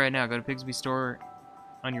 Try it now. Go to Pigsby's store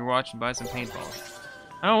on your watch and buy some paintballs.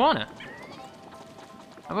 I don't wanna.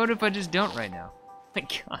 How about if I just don't right now? My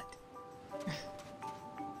God.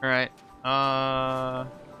 Alright.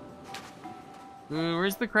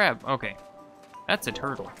 Where's the crab? Okay. That's a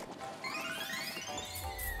turtle.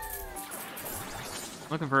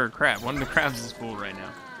 Looking for a crab. One of the crabs is full right now.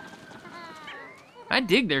 I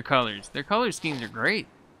dig their colors. Their color schemes are great.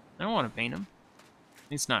 I don't want to paint them.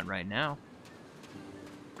 At least not right now.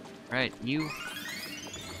 Right, you.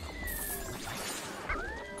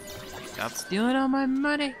 Stop stealing all my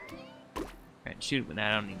money. Alright, shoot it with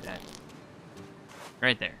that. I don't need that.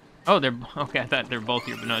 Right there. Oh, they're... Okay, I thought they're both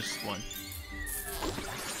here, but no, it's just one.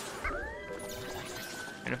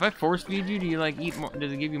 And if I force feed you, do you, like, eat more?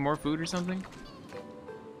 Does it give you more food or something?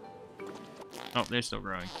 Oh, they're still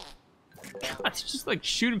growing. God, it's just, like,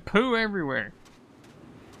 shooting poo everywhere.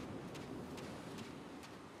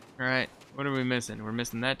 Alright, what are we missing? We're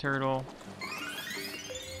missing that turtle.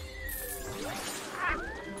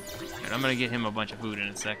 And I'm gonna get him a bunch of food in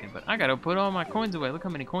a second, but I gotta put all my coins away. Look how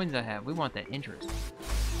many coins I have. We want that interest.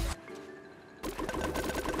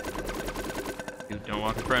 Dude, don't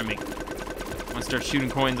walk in front of me. I'm gonna start shooting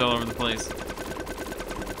coins all over the place.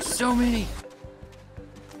 So many!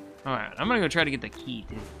 Alright, I'm gonna go try to get the key,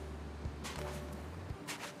 dude.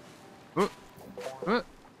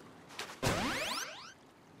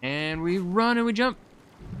 And we run and we jump.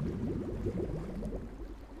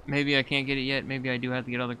 Maybe I can't get it yet. Maybe I do have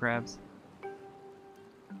to get all the crabs.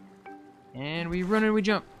 And we run and we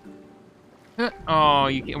jump. Oh,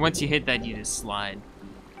 you can, once you hit that, you just slide.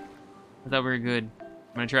 I thought we were good.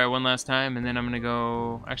 I'm gonna try it one last time, and then I'm gonna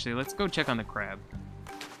go... Actually, let's go check on the crab.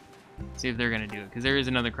 See if they're gonna do it, because there is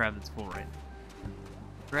another crab that's full, right?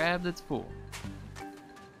 Crab that's full.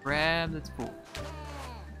 Crab that's full.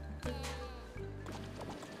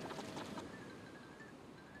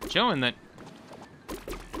 Showing that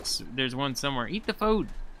there's one somewhere. Eat the food.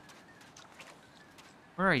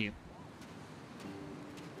 Where are you?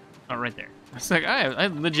 Oh, right there. It's like I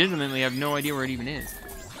legitimately have no idea where it even is.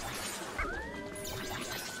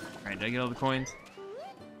 All right, did I get all the coins?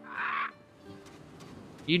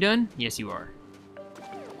 You done? Yes, you are. All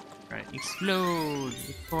right, explode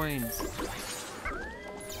with coins.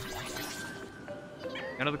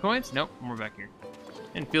 Got all the coins? Nope, more back here.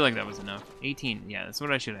 Didn't feel like that was enough. 18, yeah, that's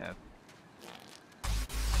what I should have.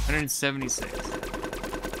 176.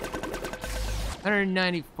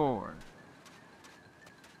 194.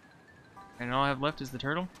 And all I have left is the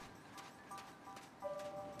turtle.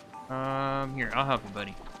 Here, I'll help you,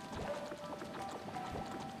 buddy.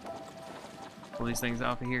 Pull these things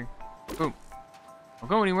off of here. Boom. Don't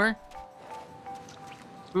go anywhere.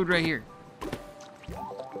 Food right here.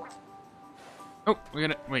 Oh, we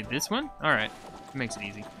gotta... Wait, this one? Alright. Makes it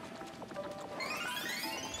easy.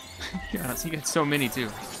 Yeah, you got so many, too.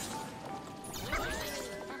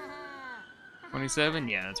 27?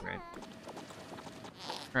 Yeah, that's right.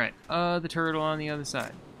 Alright, the turtle on the other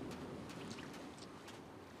side.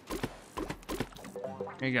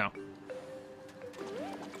 There you go.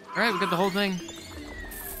 Alright, we got the whole thing.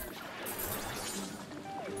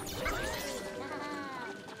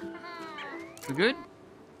 We good?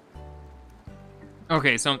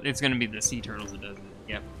 Okay, so it's gonna be the sea turtles that does it.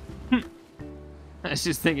 Yep. I was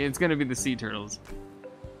just thinking it's gonna be the sea turtles.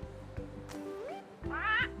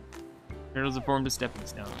 Turtles have formed a stepping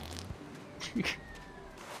stone.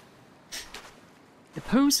 They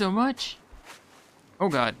poo so much. Oh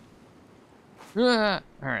god.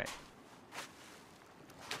 Alright.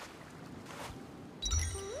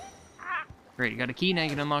 Great, you got a key, now you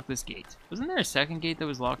can unlock this gate. Wasn't there a second gate that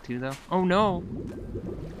was locked too, though? Oh no!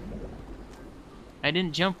 I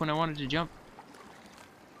didn't jump when I wanted to jump.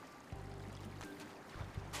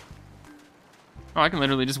 Oh, I can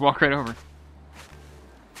literally just walk right over. I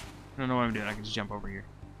don't know what I'm doing, I can just jump over here.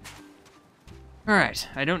 Alright,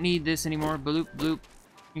 I don't need this anymore. Bloop, bloop.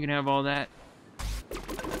 You can have all that.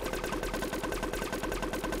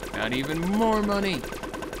 Got even more money!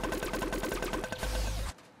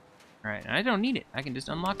 Alright, I don't need it. I can just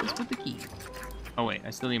unlock this with the key. Oh wait, I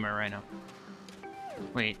still need my rhino.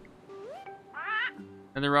 Wait.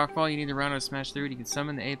 Another rock fall, you need the rhino to smash through it. You can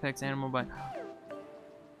summon the apex animal by...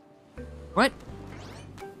 What?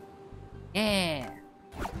 Yeah!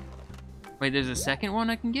 Wait, there's a second one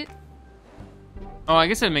I can get? Oh, I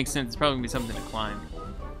guess that makes sense. It's probably gonna be something to climb.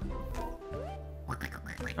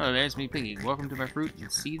 Oh, there's me, Piggy. Welcome to my fruit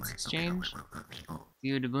and seeds exchange.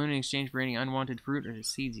 You a doubloon in exchange for any unwanted fruit or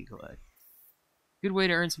seeds you collect. Good way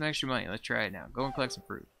to earn some extra money. Let's try it now. Go and collect some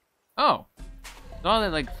fruit. Oh! All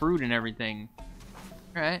that, like, fruit and everything.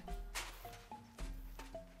 Alright.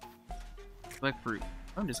 Collect fruit.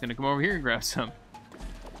 I'm just gonna come over here and grab some.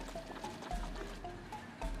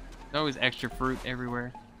 There's always extra fruit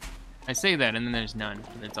everywhere. I say that and then there's none.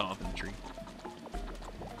 But it's all up in the tree.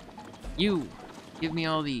 You! Give me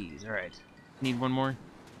all these. Alright. Need one more.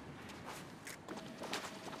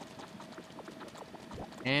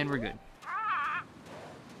 And we're good.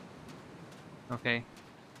 Okay.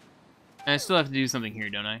 And I still have to do something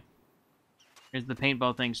here, don't I? There's the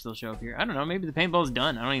paintball thing still show up here. I don't know, maybe the paintball's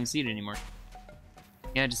done. I don't even see it anymore.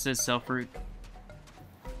 Yeah, it just says sell fruit.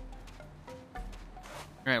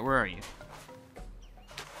 Alright, where are you?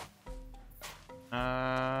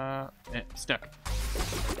 Stuck.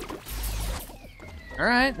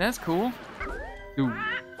 Alright, that's cool. Ooh.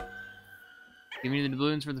 Give me the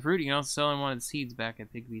doubloons for the fruit. You can also sell unwanted seeds back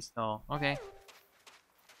at Pigby's stall. Okay.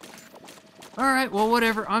 Alright, well,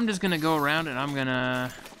 whatever. I'm just gonna go around and I'm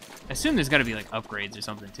gonna... I assume there's gotta be, like, upgrades or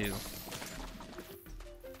something, too.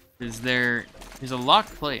 There's a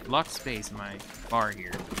locked space in my bar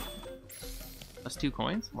here. Plus 2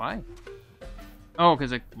 coins? Why? Oh,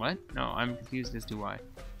 because what? No, I'm confused as to why.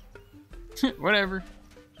 Whatever.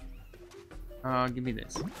 Give me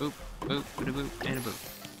this. Boop, boop, boop, boop, and a boop.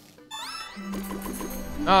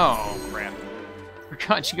 Oh, crap.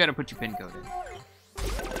 Forgot you gotta put your pin code in.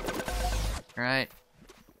 Alright.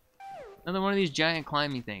 Another one of these giant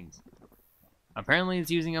climbing things. Apparently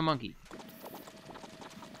it's using a monkey.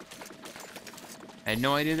 I had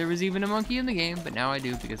no idea there was even a monkey in the game, but now I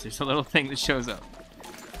do because there's a little thing that shows up.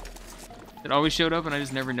 It always showed up and I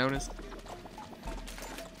just never noticed.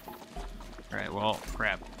 Alright, well,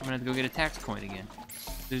 crap. I'm gonna have to go get a tax coin again.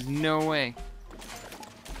 There's no way.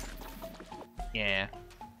 Yeah.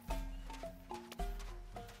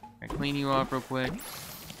 Alright, clean you off real quick.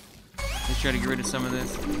 Let's try to get rid of some of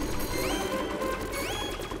this.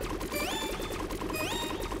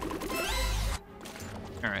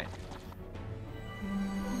 Alright.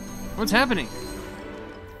 What's happening?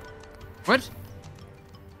 What?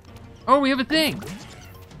 Oh, we have a thing! Are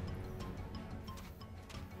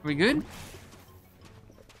we good?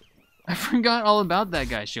 I forgot all about that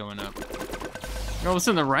guy showing up. All of a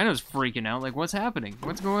sudden the rhino's freaking out, like, what's happening?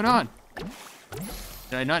 What's going on?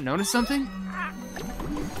 Did I not notice something?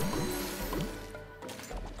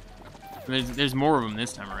 There's more of them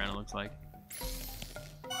this time around, it looks like.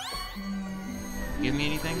 Give me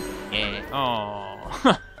anything? Yeah.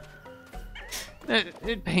 Oh.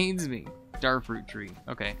 It pains me. Starfruit tree.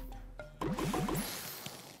 Okay.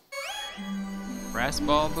 Brass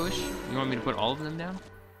ball bush? You want me to put all of them down?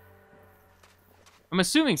 I'm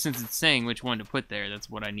assuming since it's saying which one to put there, that's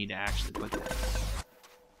what I need to actually put there.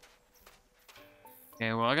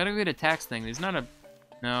 Okay, well, I gotta go get a tax thing. There's not a...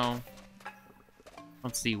 No.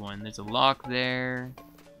 Let's see one. There's a lock there.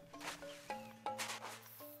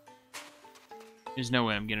 There's no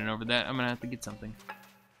way I'm getting over that. I'm gonna have to get something.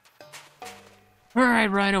 Alright,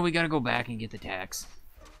 Rhino, we gotta go back and get the tax.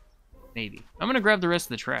 Maybe. I'm gonna grab the rest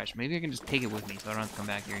of the trash. Maybe I can just take it with me so I don't have to come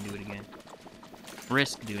back here and do it again.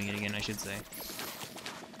 Risk doing it again, I should say.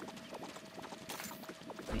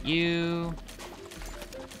 Get you.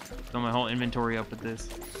 Fill my whole inventory up with this.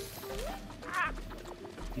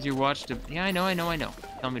 Use your watch to... Yeah, I know.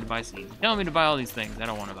 Tell me to buy seeds. Tell me to buy all these things I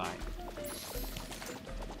don't want to buy.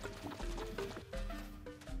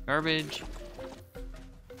 Garbage. Is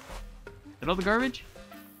that all the garbage?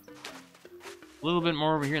 A little bit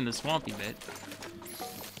more over here in the swampy bit.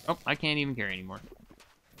 Oh, I can't even carry anymore.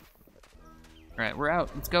 Alright, we're out.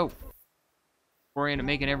 Let's go. Before I end up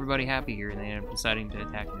making everybody happy here and they end up deciding to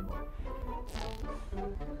attack me more.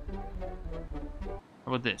 How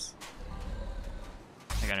about this?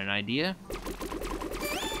 I got an idea.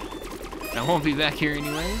 I won't be back here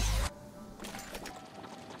anyways.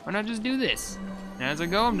 Why not just do this? And as I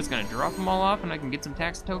go, I'm just gonna drop them all off and I can get some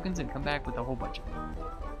tax tokens and come back with a whole bunch of them.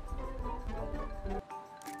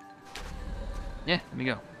 Yeah, let me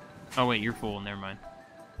go. Oh wait, you're full, never mind.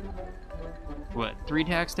 What, 3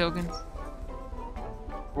 tax tokens?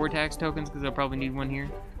 4 tax tokens, because I'll probably need one here.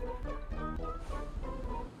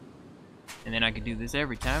 And then I could do this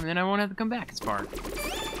every time, and then I won't have to come back as far.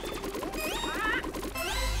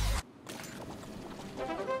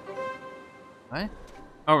 What?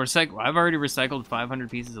 Oh, recycle. I've already recycled 500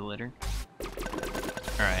 pieces of litter.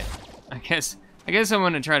 Alright. I guess I'm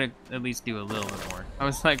gonna try to at least do a little bit more. I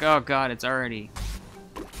was like, oh god, it's already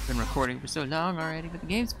been recording for so long already, but the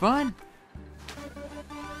game's fun.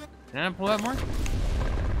 Did I pull out more?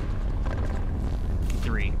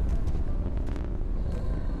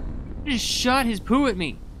 He just shot his poo at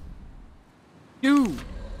me. Dude.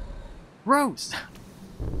 Gross.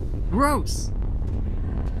 Gross.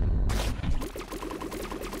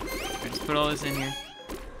 I just put all this in here.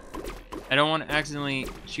 I don't want to accidentally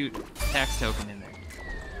shoot tax token in there.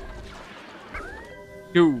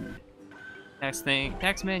 Dude. Tax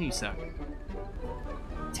man, you suck.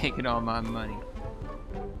 Taking all my money.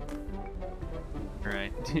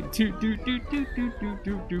 Alright.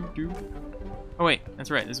 Oh wait, that's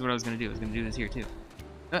right. This is what I was gonna do. I was gonna do this here too.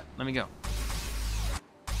 Let me go.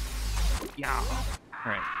 Yeah.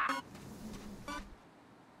 Alright.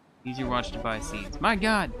 Use your watch to buy seeds. My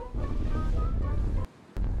god!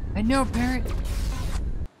 I know, parrot!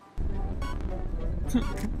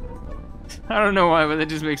 I don't know why, but that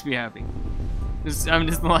just makes me happy. I'm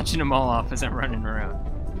just launching them all off as I'm running around.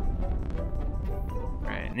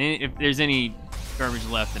 Alright, and if there's any garbage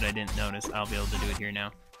left that I didn't notice, I'll be able to do it here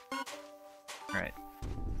now. Alright.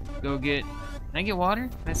 Go get... Can I get water?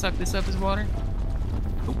 Can I suck this up as water?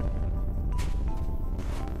 Oh.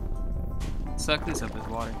 Suck this up as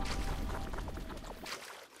water.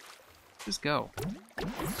 Just go.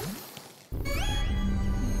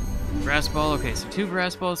 Grass ball. Okay, so 2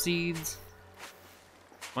 grass ball seeds.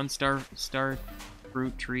 1 star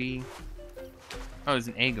fruit tree. Oh, there's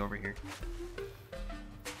an egg over here.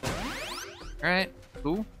 Alright,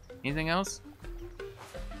 cool. Anything else?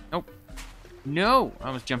 Nope. No! I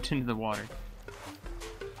almost jumped into the water.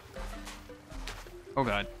 Oh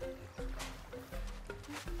god.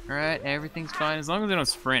 Alright, everything's fine. As long as I don't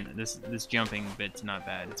sprint, this jumping bit's not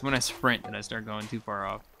bad. It's when I sprint that I start going too far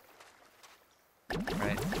off.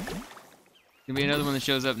 Alright. Gonna be another one that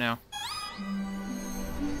shows up now.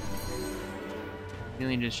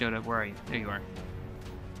 Alien just showed up. Where are you? There you are.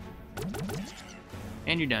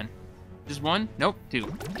 And you're done. Just 1? Nope,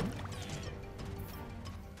 2.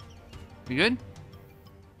 We good?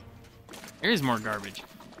 There is more garbage.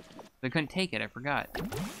 I couldn't take it, I forgot.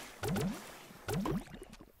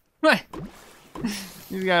 What?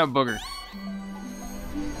 He's got a booger.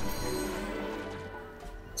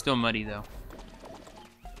 Still muddy though.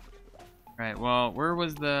 Alright, well, where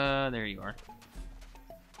was the... There you are.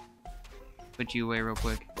 Put you away real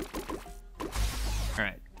quick.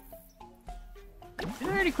 Alright. Did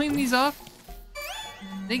I already clean these off?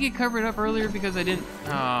 Did they get covered up earlier because I didn't...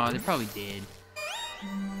 Oh, they probably did.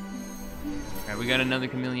 Alright, we got another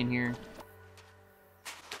chameleon here.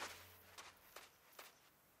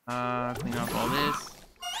 Clean off all this.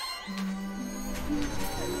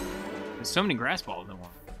 There's so many grass balls in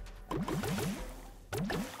one.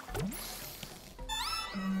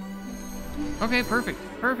 Okay, perfect.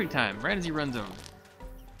 Perfect time. Right as he runs over.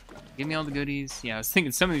 Give me all the goodies. Yeah, I was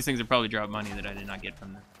thinking some of these things are probably drop money that I did not get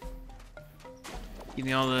from them. Give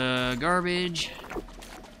me all the garbage.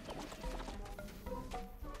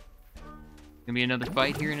 Gonna be another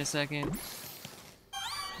fight here in a second.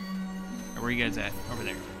 Where are you guys at? Over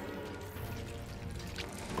there.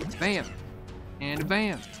 Bam! And a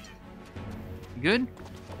bam! You good?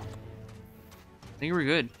 I think we're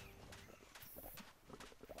good.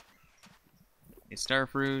 Okay, star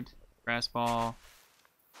fruit, grass ball,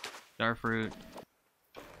 star fruit.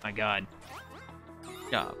 My god.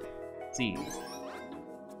 Job. Seeds.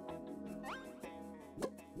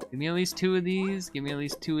 Give me at least 2 of these. Give me at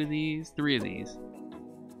least 2 of these. 3 of these.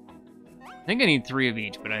 I think I need 3 of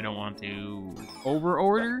each, but I don't want to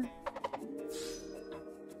over-order.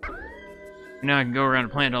 Now I can go around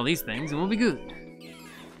and plant all these things, and we'll be good.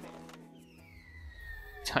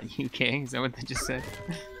 .uk, is that what they just said?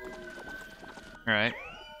 Alright.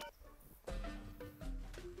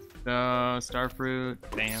 So, starfruit,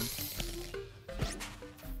 bam.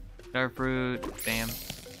 Starfruit, bam.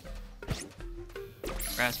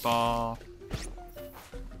 Grass ball.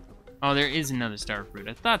 Oh, there is another starfruit.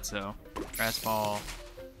 I thought so. Grass ball.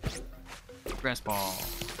 Grass ball.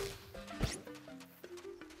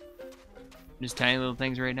 Just tiny little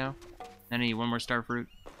things right now. I need 1 more starfruit.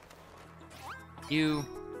 You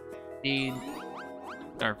need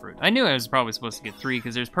starfruit. I knew I was probably supposed to get 3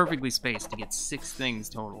 because there's perfectly spaced to get 6 things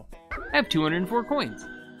total. I have 204 coins.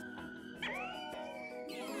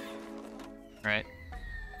 Alright.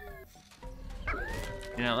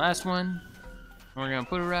 And that last one, we're gonna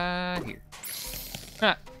put it right here.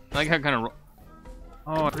 Ah, I like how kind of.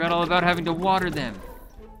 Oh, I forgot all about having to water them.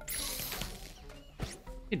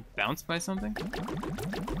 Get bounced by something?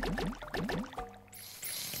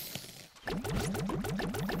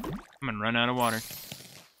 I'm gonna run out of water.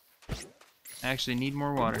 I actually need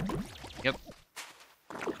more water. Yep.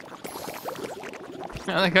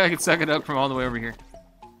 I like how I can suck it up from all the way over here.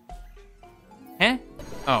 Huh?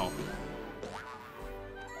 Oh.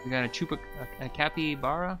 We got a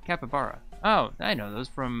capybara? Capybara. Oh, I know those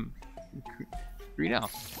from Greedell.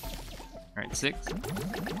 Alright, 6.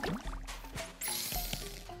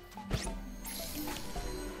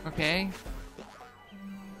 Okay.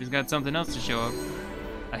 He's got something else to show up.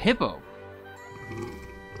 A hippo.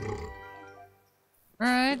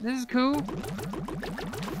 Alright, this is cool.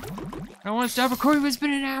 I don't want to stop recording, but it's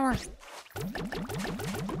been an hour.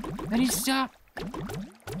 I need to stop.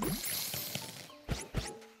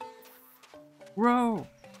 Whoa.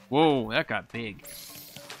 Whoa, that got big.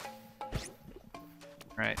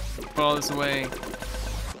 Alright, put all this away.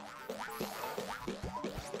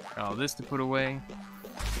 Got all this to put away.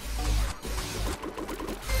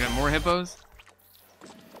 Got more hippos?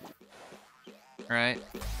 Alright.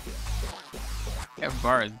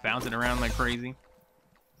 Capybara is bouncing around like crazy.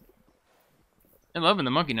 I'm loving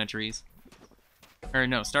the monkey nut trees. Or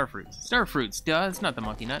no, starfruits. Starfruits, duh, it's not the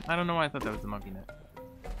monkey nut. I don't know why I thought that was the monkey nut.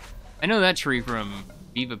 I know that tree from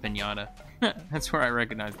Viva Pinata. That's where I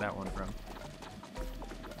recognize that one from.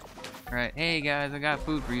 Alright, hey guys, I got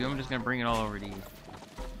food for you. I'm just gonna bring it all over to you.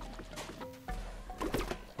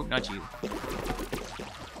 Oh, not you.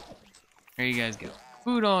 There you guys go.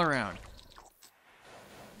 Food all around.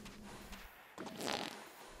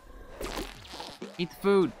 Eat the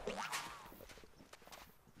food.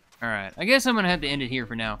 Alright, I guess I'm gonna have to end it here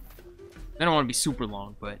for now. I don't want to be super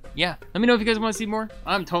long, but yeah. Let me know if you guys want to see more.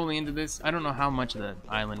 I'm totally into this. I don't know how much of the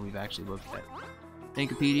island we've actually looked at.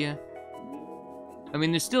 Wikipedia. I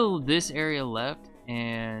mean, there's still this area left,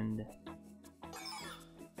 and I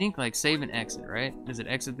think like save and exit, right? Does it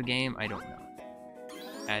exit the game? I don't know.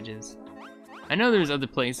 Badges. I know there's other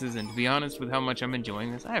places, and to be honest with how much I'm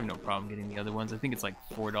enjoying this, I have no problem getting the other ones. I think it's like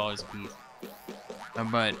 $4 a piece.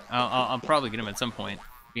 But I'll probably get them at some point.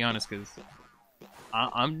 To be honest, because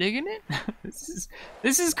I'm digging it.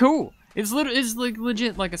 this is cool. It's like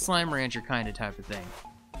legit like a Slime Rancher kind of type of thing.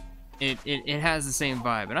 It has the same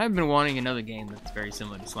vibe, and I've been wanting another game that's very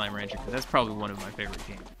similar to Slime Rancher because that's probably one of my favorite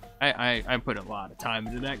games. I put a lot of time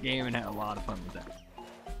into that game and had a lot of fun with that.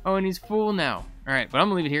 Oh, and he's full now. All right, but I'm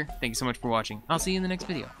gonna leave it here. Thank you so much for watching. I'll see you in the next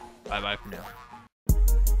video. Bye bye for now.